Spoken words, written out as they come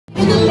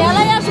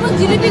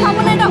জিলিপি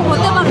খাবো না এটা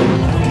হতে পারে।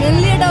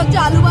 মেনলি এটা হচ্ছে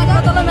আলু ভাজা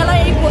তলা মেলা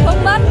এই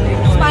প্রথমবার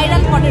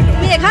স্পাইরাল পটেটো।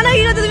 তুমি এখানে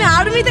কি করছো? তুমি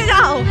আর্মিতে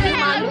যাও।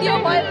 মানতিও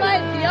ভয় পায়,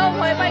 দিয়াও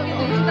ভয় পায়,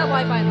 কিন্তু ইশিতা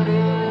ভয় পায় না।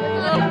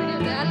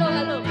 হ্যালো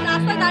হ্যালো,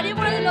 রাস্তা দাঁড়িয়ে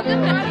পড়ে লোকে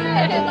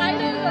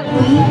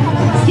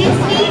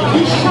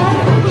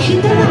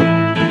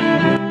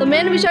তো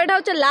মেন বিষয়টা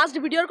হচ্ছে লাস্ট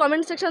ভিডিওর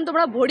কমেন্ট সেকশন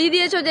তোমরা ভরিয়ে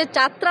দিয়েছো যে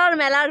চাত্রার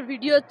মেলার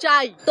ভিডিও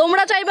চাই।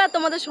 তোমরা চাইবা,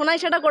 তোমাদের সোনাই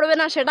সেটা করবে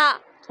না, সেটা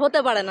হতে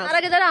পারে না। তার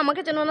আগে যারা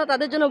আমাকে চেনো না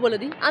তাদের জন্য বলে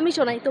দিই, আমি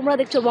সোনাই, তোমরা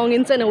দেখছো বং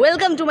insane.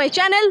 Welcome to my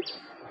channel.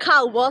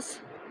 খাও বস,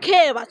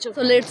 খেয়ে বাঁচো।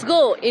 সো লেটস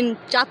গো ইন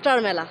চাত্রার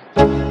মেলা।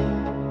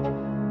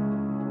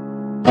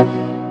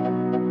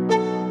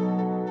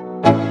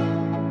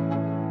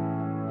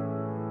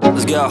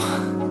 Let's go.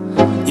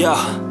 Yo,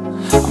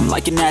 I'm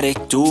like an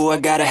addict, do I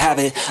gotta have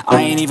it. I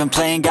ain't even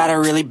playing, got a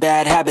really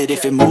bad habit.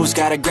 If it moves,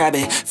 gotta grab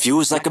it,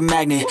 fuse like a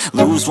magnet.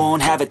 Lose,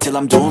 won't have it till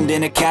I'm doomed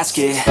in a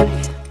casket.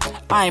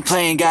 I ain't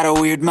playing, got a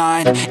weird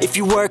mind. If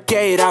you work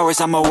 8 hours,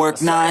 I'ma work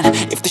 9.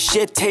 If the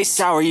shit tastes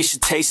sour, you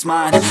should taste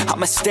mine.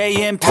 I'ma stay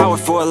in power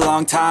for a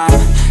long time.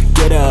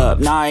 Get up,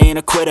 nah I ain't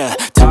a quitter.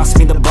 Toss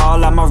me the ball,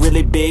 I'm a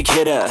really big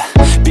hitter.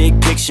 Big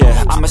picture,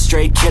 I'm a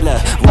straight killer.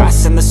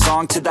 Rising the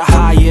song to the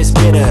highest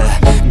bidder.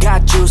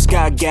 Got juice,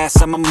 got gas,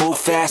 I'ma move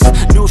fast.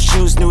 New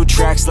shoes, new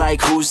tracks, like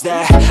who's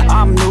that?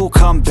 I'm new,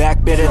 come back,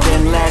 better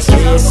than last.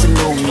 Yeah, it's a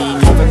new me,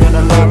 never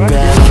gonna look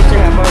back.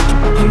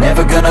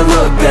 Never gonna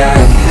look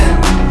back.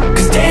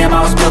 Cause damn, I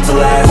was built to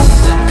last.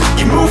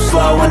 You move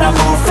slow and I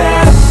move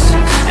fast.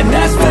 And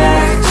that's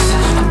facts,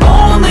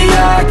 only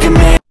I can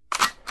make.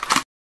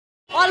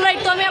 Alright,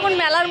 তো আমি এখন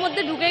মেলার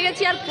মধ্যে ঢুকে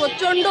গেছি আর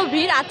প্রচণ্ড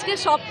ভিড়। আজকে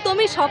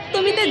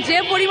সপ্তমীতে যে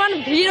পরিমাণ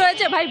ভিড়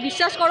হয়েছে ভাই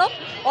বিশ্বাস করো,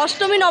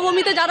 অষ্টমী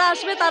নবমীতে যারা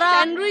আসবে তারা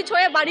স্যান্ডউইচ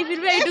হয়ে বাড়ি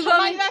ফিরবে এইটুকু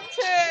আমি।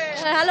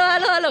 হ্যালো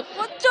হ্যালো হ্যালো,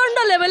 প্রচণ্ড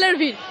লেভেলের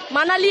ভিড়।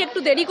 মানালি একটু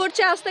দেরি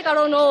করছে আসতে,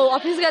 কারণ ও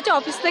অফিস গেছে,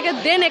 অফিস থেকে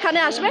দেন এখানে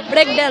আসবে।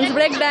 Break dance.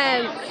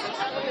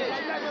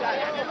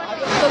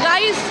 তো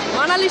গাইস,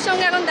 মানালির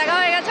সঙ্গে এখন দেখা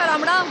হয়ে গেছে আর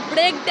আমরা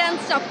ব্রেক ড্যান্স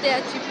চাপতে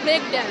যাচ্ছি।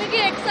 ব্রেক ড্যান্স কি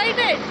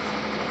excited?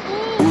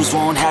 Lose,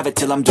 won't have it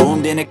till I'm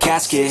doomed in a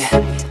casket.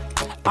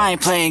 I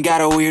ain't playing, got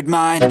a weird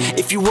mind.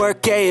 If you work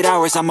 8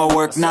 hours, I'ma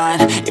work 9.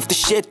 If the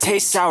shit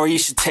tastes sour, you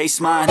should taste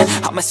mine.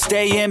 I'ma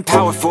stay in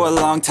power for a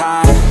long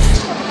time.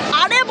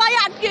 আরে ভাই,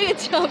 আটকে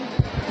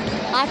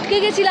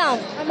গেছিলাম।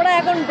 আমরা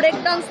এখন break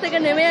dance থেকে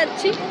নেমে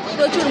যাচ্ছি।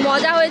 প্রচুর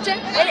মজা হয়েছে।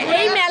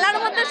 এই মেলার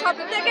মধ্যে সব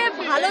থেকে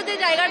ভালো যে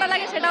জায়গাটা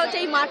লাগে সেটা হচ্ছে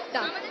এই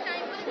মাঠটা।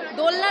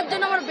 দোলনার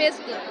জন্য আমার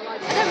বেস্ট।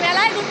 আচ্ছা,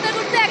 মেলায় ঘুরতে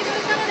ঘুরতে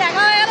একজনের সঙ্গে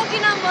দেখা হয়ে গেল, কি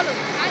নাম বলো?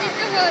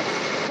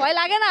 ভয়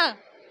লাগে না?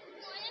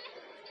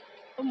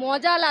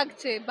 মজা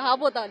লাগছে,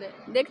 ভাবো তাহলে।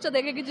 দেখছো,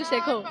 দেখে কিছু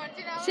শেখো,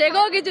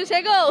 কিছু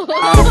শেখো।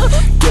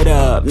 Get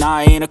up, nah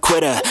I ain't a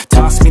quitter.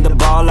 Toss me the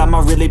ball, I'm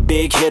a really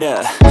big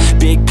hitter.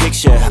 Big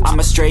picture, I'm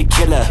a straight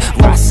killer.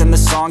 Rising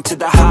the song to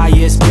the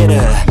highest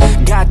bidder.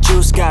 Got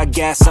juice, got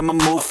gas, I'ma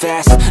move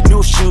fast.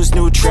 New shoes,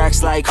 new tracks,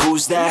 like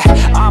who's that?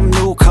 I'm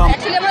new, come.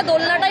 Actually আমরা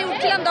দোলনাটাই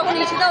উঠছিলাম, তখন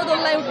ইশিতাও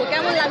দোলনায় উঠলো।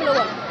 কেমন লাগলো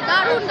বল?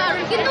 দারুণ,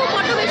 কিন্তু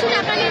কত বেশি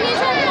টাকা নিয়ে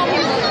নিয়েছে?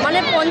 মানে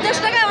 50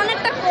 টাকায়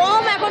অনেকটা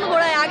কম এখন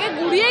ঘোরায়। আগে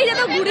ঘুরিয়েই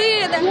যেত।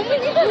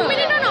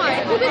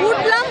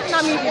 উঠলাম,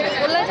 নামিয়ে দিল।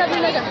 দোলনায় চাপলি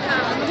না কেন?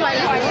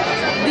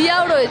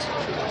 দিয়াও রয়েছে।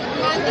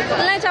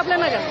 দোলনায় চাপলে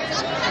না কেন?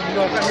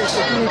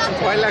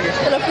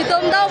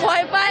 প্রীতমদাও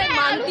ভয় পায়,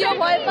 মানতিও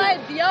ভয় পায়,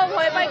 দিয়াও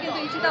ভয় পায়, কিন্তু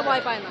ইশিতা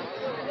ভয় পায় না।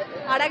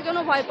 আর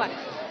একজনও ভয় পায়।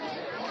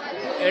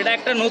 এটা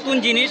একটা নতুন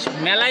জিনিস,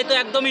 মেলায় তো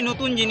একদমই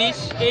নতুন জিনিস।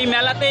 এই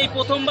মেলাতে এই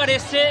প্রথমবার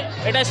এসছে।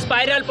 এটা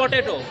স্পাইরাল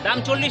পটেটো, দাম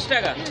 40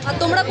 টাকা। আর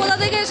তোমরা কোথা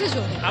থেকে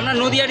এসেছো? আমরা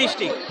নদিয়া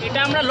ডিস্ট্রিক্ট। এটা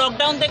আমরা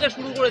লকডাউন থেকে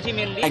শুরু করেছি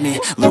mainly.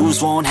 Lose,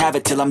 won't have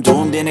it till I'm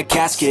doomed in a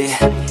casket.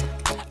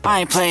 I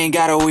ain't playing,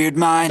 got a weird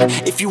mind.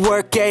 If you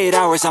work 8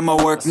 hours, I'ma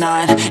work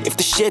 9. If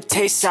the shit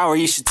tastes sour,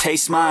 you should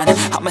taste mine.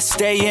 I'ma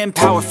stay in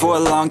power for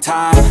a long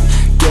time.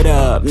 Get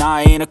up, nah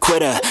I ain't a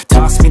quitter.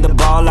 Toss me the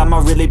ball, I'm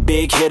a really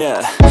big hitter.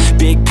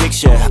 Big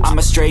picture, I'm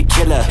a straight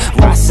killer.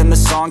 Rising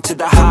the song to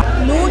the high.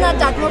 নুন আর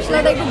চাট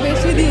মশলাটা একটু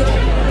বেশি দিয়েছে।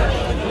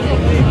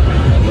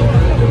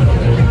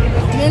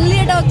 Mainly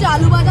এটা হচ্ছে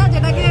আলু ভাজা,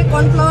 যেটাকে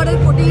কর্নফ্লাওয়ারের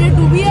প্রোটিনে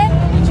ডুবিয়ে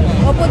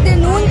ওপর দিয়ে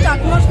নুন,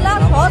 চাট মশলা,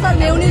 সস আর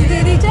মেয়োনিজ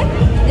দিয়ে দিয়েছে,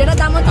 যেটা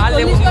দাম হচ্ছে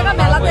 40 টাকা।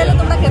 মেলাতে এলে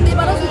তোমরা খেতেই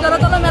পারো।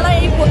 সুজারতলা মেলায়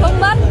এই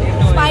প্রথমবার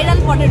স্পাইরাল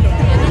পটেটো।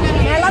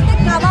 মেলাতে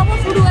কাবাবও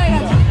শুরু হয়ে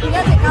গেছে, ঠিক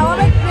আছে?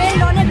 কাবাবের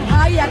ট্রেন্ড অনেক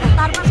হাই এখন।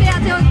 তার পাশে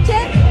আছে হচ্ছে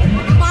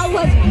পাও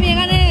ভাজি। আমি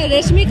এখানে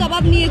রেশমি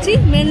কাবাব নিয়েছি।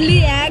 Mainly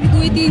 1,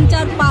 2, 3,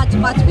 4,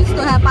 5 piece.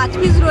 তো হ্যাঁ, 5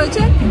 পিস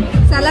রয়েছে।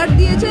 স্যালাড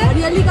দিয়েছে,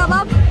 হরিয়ালি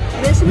কাবাব,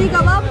 রেশমি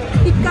কাবাব,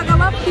 টিক্কা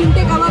কাবাব,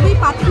 3টে কাবাবই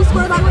 5 পিস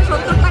করে থাকবে,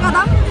 70 টাকা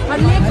দাম। আর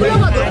লেগগুলো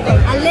কত?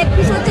 আর লেগ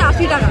পিস হচ্ছে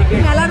 80 টাকা।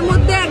 মেলার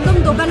মধ্যে একদম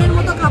দোকানের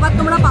মতো খাবার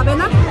তোমরা পাবে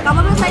না।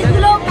 কাবাবের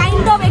সাইজগুলো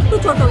কাইন্ড অফ একটু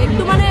ছোট,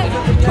 একটু মানে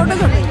ছোট।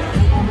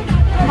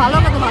 ভালো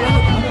কত ভালো।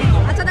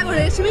 আচ্ছা দেখো,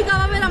 রেশমি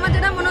কাবাবের আমার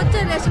যেটা মনে হচ্ছে,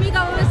 রেশমি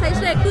কাবাবের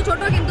সাইজটা একটু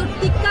ছোট, কিন্তু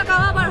টিক্কা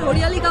কাবাব আর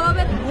হরিয়ালি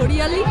কাবাবের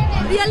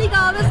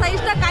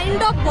সাইজটা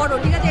কাইন্ড অফ বড়,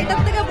 ঠিক আছে?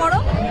 এটার থেকে বড়।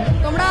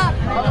 তোমরা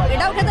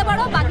এটাও খেতে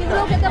পারো,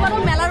 বাকিগুলোও খেতে পারো।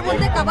 মেলার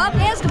মধ্যে কাবাব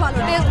টেস্ট ভালো,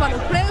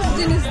 ফ্রেশ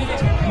জিনিস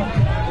দিচ্ছে।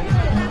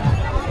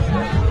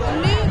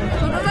 এমনি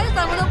ছোট সাইজ,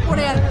 তার মধ্যে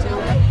পড়ে যাচ্ছে।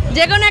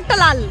 যে কোনো একটা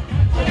লাল।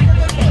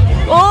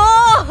 ও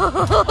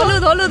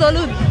হলুদ হলুদ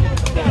হলুদ।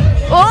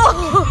 ও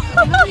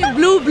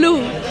ব্লু ব্লু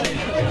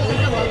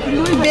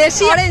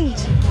বেশি অরেঞ্জ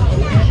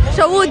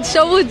সবুজ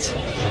সবুজ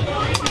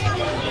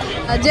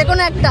যে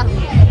কোনো একটা।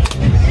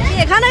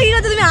 এখানে কি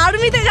করছো তুমি?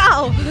 আর্মিতে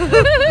যাও।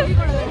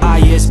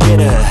 Is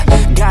bitter,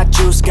 got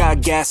juice, got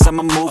gas,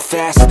 I'ma move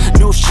fast.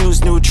 New shoes,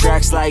 new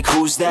tracks, like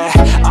who's that?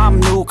 I'm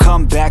new,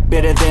 come back,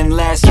 better than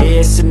last.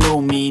 Yeah, it's a new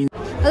me.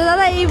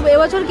 দাদা এই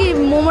এবছর কি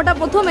মোমোটা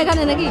প্রথম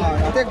এখানে নাকি?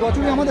 প্রত্যেক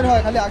বছরই আমাদের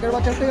হয়, খালি আগের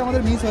বছরটাই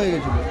আমাদের মিস হয়ে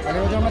গেছিল।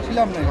 আগের বছর আমরা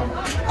ছিলাম না এখানে।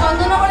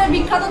 চন্দননগরের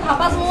বিখ্যাত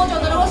থাপাস মোমো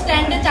চন্দননগর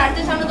স্ট্যান্ডে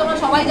চার্চের সামনে তোমরা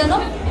সবাই জানো।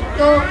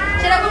 তো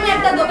সেরকমই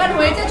একটা দোকান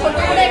হয়েছে ছোট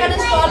করে, এখানে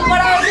স্টল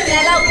করা হয়েছে।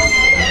 মেলা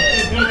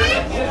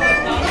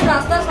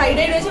রাস্তার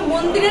সাইডেই রয়েছে,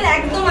 মন্দিরের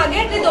একদম আগে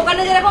যে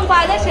দোকানে যেরকম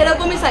পাওয়া যায়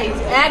সেরকমই সাইজ,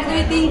 1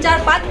 2 3 4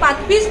 5 5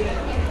 পিস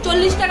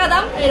 40 টাকা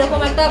দাম। এরকম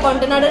একটা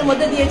কন্টেনারের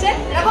মধ্যে দিয়েছে,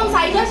 এরকম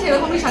সাইজ হয়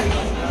সেরকমই সাইজ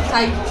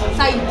সাইজ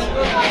সাইজ।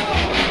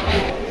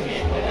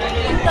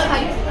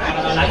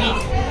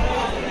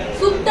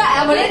 স্যুপটা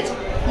অ্যাভারেজ,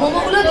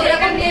 মোমোগুলো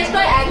যেরকম টেস্ট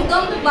হয়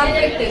একদম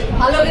পারফেক্ট টেস্ট,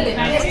 ভালো খেতে।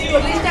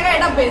 40 টাকা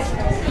এটা বেস্ট।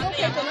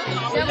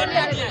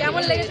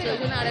 কেমন লেগেছে?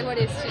 আরেকবার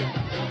এসছি।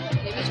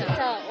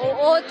 আচ্ছা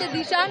ও হচ্ছে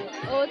দিশান,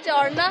 ও হচ্ছে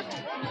অর্ণা,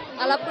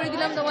 আলাপ করে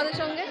দিলাম তোমাদের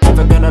সঙ্গে।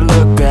 Never gonna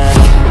look back,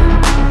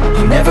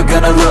 never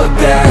gonna look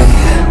back,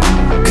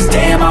 'cause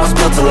damn I was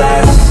built to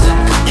last.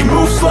 You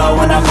move slow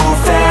and I move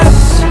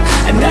fast,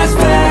 and that's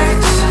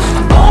facts.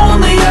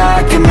 Only I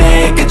can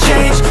make a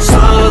change,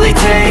 slowly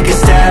take a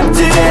step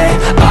today.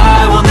 I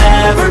will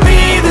never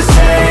be the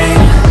same,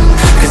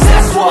 'cause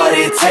that's what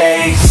it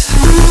takes.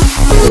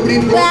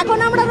 তো এখন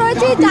আমরা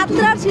রয়েছি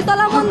চাত্রার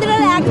শীতলা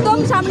মন্দিরের একদম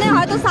সামনে।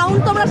 হয়তো sound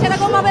তোমরা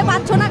সেরকম ভাবে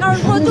পাচ্ছ না, কারণ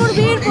প্রচুর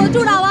ভিড়,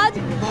 প্রচুর আওয়াজ।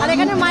 আর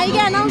এখানে মাইকে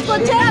অ্যানাউন্স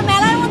করছে,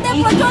 মেলার মধ্যে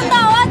প্রচন্ড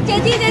আওয়াজ,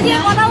 চেঁচিয়ে চেঁচিয়ে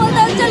কথা বলতে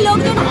হচ্ছে।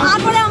 লোকজন হা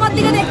করে আমার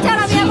দিকে দেখছে, আর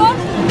আমি এখন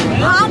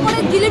হা করে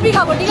জিলিপি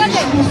খাবো, ঠিক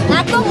আছে?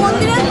 একদম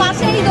মন্দিরের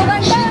পাশে এই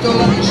দোকানটা,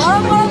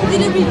 গরম গরম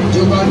জিলিপি।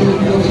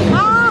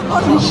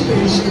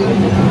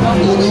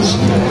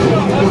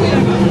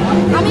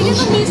 আমি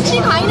কিন্তু মিষ্টি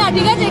খাই না,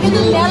 ঠিক আছে,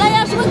 কিন্তু মেলায়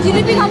আসবো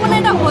জিলিপি খাবো না,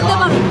 এটা হতে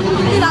পারে।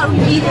 দারুণ।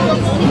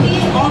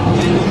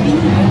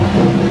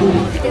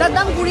 এটার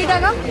দাম 20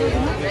 টাকা,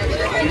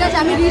 ঠিক আছে।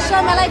 আমি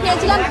রিসার মেলায়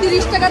খেয়েছিলাম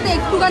 30 টাকাতে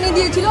একটুখানি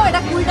দিয়েছিল,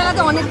 এটা 20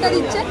 টাকাতে অনেকটা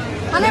দিচ্ছে।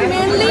 মানে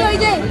মেনলি ওই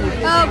যে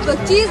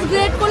চিজ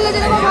গ্রেট করলে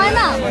যেরকম হয়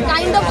না,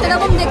 কাইন্ড অফ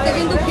সেরকম দেখতে,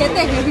 কিন্তু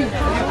খেতে হেভি।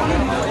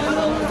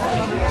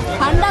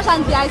 ঠান্ডা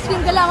শান্তি।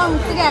 আইসক্রিম খেলে আমার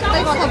মুখ থেকে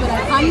একটাই কথা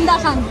বেরোয়, ঠান্ডা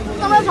শান্তি।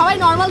 তোমরা সবাই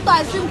নর্মাল তো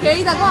আইসক্রিম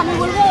খেয়েই থাকো, আমি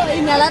বলবো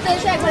এই মেলাতে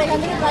এসে একবার এখান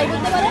থেকে ট্রাই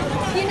করতে পারো।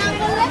 কি নাম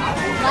বললে?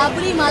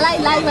 রাবড়ি মালাই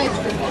লাইভ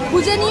আইসক্রিম।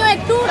 খুঁজে নিও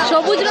একটু।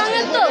 সবুজ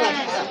রঙের তো,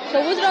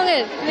 সবুজ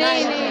রঙের।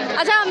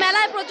 আচ্ছা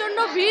মেলায় প্রচন্ড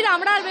ভিড়,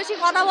 আমরা আর বেশি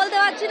কথা বলতে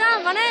পারছি না।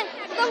 মানে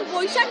একদম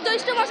বৈশাখ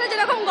জ্যৈষ্ঠ মাসে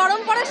যেরকম গরম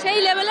পড়ে সেই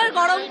লেভেলের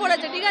গরম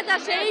পড়েছে, ঠিক আছে।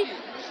 আর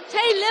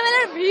সেই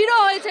লেভেলের ভিড়ও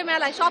হয়েছে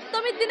মেলায়।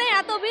 সপ্তমীর দিনে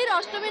এত ভিড়,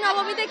 অষ্টমী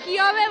নবমীতে কি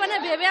হবে মানে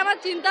ভেবে আমার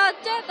চিন্তা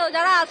হচ্ছে। তো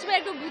যারা আসবে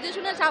একটু বুঝে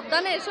শুনে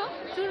সাবধানে এসো।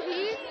 প্রচুর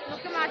ভিড়,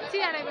 লোককে মারছি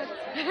আর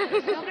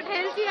লোককে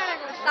ঠেলছি আর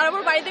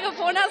তারপর বাড়ি থেকে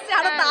ফোন আসছে,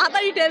 আরো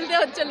তাড়াতাড়ি ঠেলতে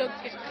হচ্ছে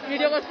লোককে।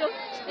 ভিডিও করছো?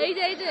 এই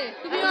যে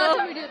তুমি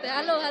আছো ভিডিওতে।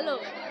 Hello hello.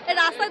 এই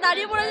রাস্তায়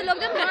দাঁড়িয়ে পড়েছে,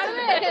 লোকজন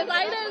মারবে।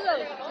 সাইডে এসো।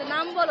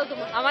 নাম বলো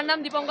তোমার? আমার নাম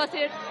দীপঙ্কর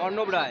শেঠ।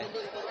 অর্ণব রায়।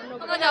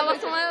 আমরা যাওয়ার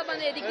সময়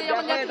মানে এদিক দিয়ে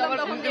যখন যাচ্ছিলাম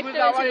তখন দেখতে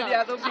পেয়েছিলাম।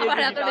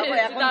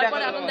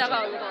 তারপর এখন দেখা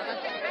হবে।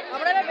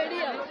 আমরা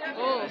বেরিয়ে যাবো।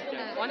 ও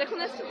অনেকক্ষণ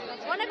এসছো?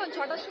 অনেকক্ষণ,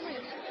 6টার সময়।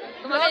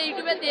 তোমাকে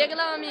ইউটিউবে দিয়ে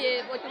গেলাম আমি,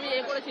 তুমি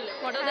করেছিলে,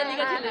 ফটোতে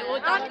লিখেছিলে, ও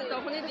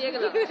তখনই দিয়ে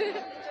গেলাম।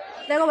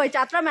 দেখো ভাই,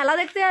 চাত্রা মেলা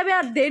দেখতে যাবে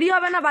আর দেরি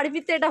হবে না বাড়ি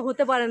ফিরতে, এটা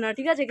হতে পারে না,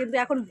 ঠিক আছে। কিন্তু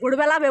এখন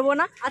ভোরবেলা ভেবো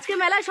না। আজকে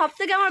মেলায় সব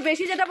থেকে আমার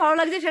বেশি যেটা ভালো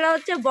লাগছে সেটা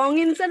হচ্ছে বং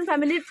ইনসেন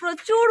ফ্যামিলির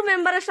প্রচুর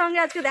মেম্বারের সঙ্গে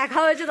আজকে দেখা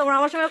হয়েছে। তোমরা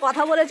আমার সঙ্গে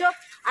কথা বলেছো,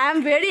 I am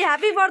very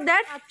happy for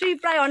that. রাত্রি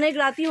প্রায় অনেক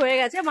রাতই হয়ে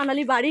গেছে,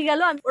 মানালি বাড়ি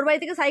গেল। ওর বাড়ি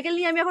থেকে সাইকেল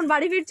নিয়ে আমি এখন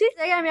বাড়ি ফিরছি।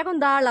 জায়গায় আমি এখন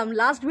দাঁড়ালাম।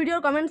 লাস্ট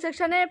ভিডিওর কমেন্ট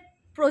সেকশনে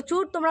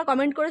প্রচুর তোমরা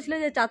কমেন্ট করেছিলে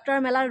যে চাত্রার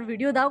মেলার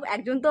ভিডিও দাও।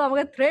 একজন তো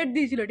আমাকে থ্রেট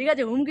দিয়েছিল, ঠিক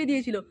আছে, হুমকি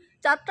দিয়েছিল,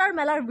 চাত্রার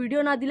মেলার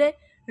ভিডিও না দিলে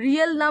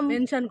রিয়েল নাম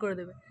মেনশন করে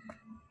দেবে।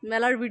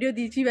 মেলার ভিডিও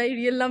দিয়েছি ভাই,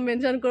 রিয়েল নাম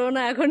মেনশন করো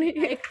না। এখনই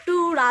একটু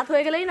রাত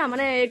হয়ে গেলেই না,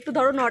 মানে একটু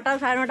ধরো 9টা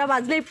 9:30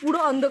 বাজলেই পুরো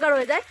অন্ধকার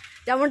হয়ে যায়।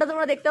 যেমনটা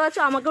তোমরা দেখতে পাচ্ছ,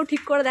 আমাকেও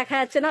ঠিক করে দেখা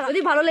যাচ্ছে না।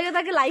 যদি ভালো লেগে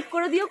থাকে লাইক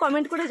করে দিও,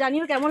 কমেন্ট করে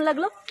জানিও কেমন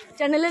লাগলো।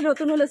 চ্যানেলে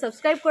নতুন হলে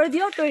সাবস্ক্রাইব করে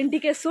দিও।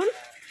 20K সুন।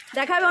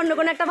 দেখা হবে অন্য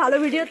কোনো একটা ভালো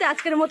ভিডিওতে।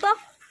 আজকের মতো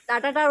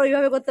টাটাটা আর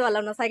ওইভাবে করতে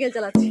পারলাম না, সাইকেল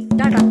চালাচ্ছি।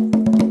 টাটা।